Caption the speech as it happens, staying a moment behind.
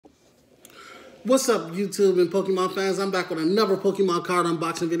What's up, YouTube and Pokemon fans? I'm back with another Pokemon card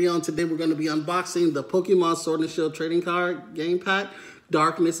unboxing video, and today we're going to be unboxing the Pokemon Sword and Shield trading card game pack,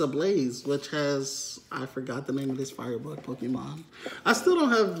 Darkness Ablaze, which has, I forgot the name of this firebug Pokemon. I still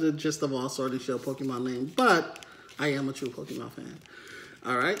don't have the gist of all Sword and Shield Pokemon names, but I am a true Pokemon fan.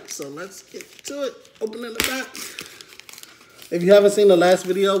 Alright, so let's get to it. Opening the back. If you haven't seen the last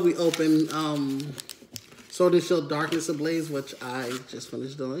video, we opened Sword and Shield Darkness Ablaze, which I just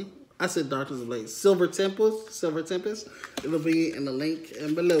finished doing. I said Darkness Ablaze. Silver Tempest. It'll be in the link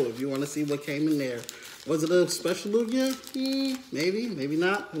and below if you want to see what came in there. Was it a special loot yet? Maybe, maybe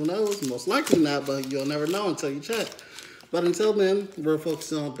not. Who knows? Most likely not, but you'll never know until you check. But until then, we're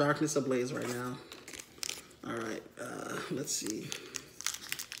focusing on Darkness Ablaze right now. Alright, let's see.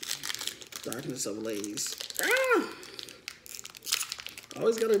 Darkness Ablaze.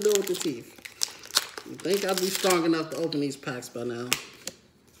 Always gotta deal with the teeth. You'd think I'd be strong enough to open these packs by now.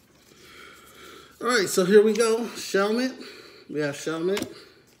 Alright, so here we go. Shelmet. We have Shelmet.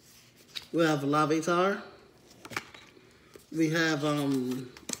 We have Larvitar. We have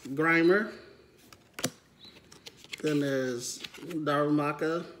Grimer. Then there's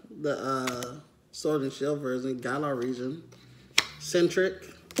Darumaka, the Sword and Shield version, Galar region. Centric.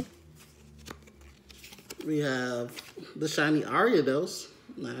 We have the shiny Ariados.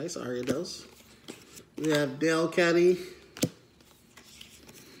 Nice, Ariados. We have Delcatty.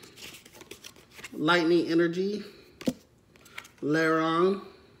 Lightning Energy, Laron,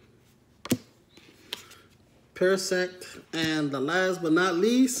 Parasect, and the last but not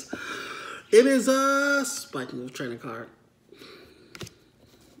least, it is a Spike Move training card.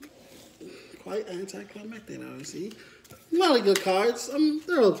 Quite anticlimactic, obviously. Not a good cards.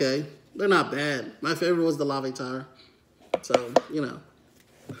 They're okay. They're not bad. My favorite was the Larvitar. So, you know.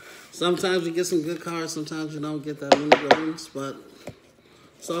 Sometimes you get some good cards, sometimes you don't get that many good ones, but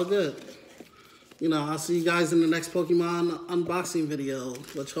it's all good. You know, I'll see you guys in the next Pokemon unboxing video,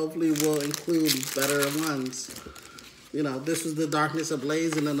 which hopefully will include better ones. You know, this was the Darkness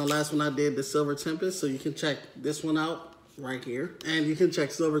Ablaze, and then the last one I did, the Silver Tempest, so you can check this one out right here. And you can check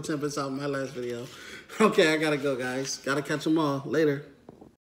Silver Tempest out in my last video. Okay, I gotta go, guys. Gotta catch them all. Later.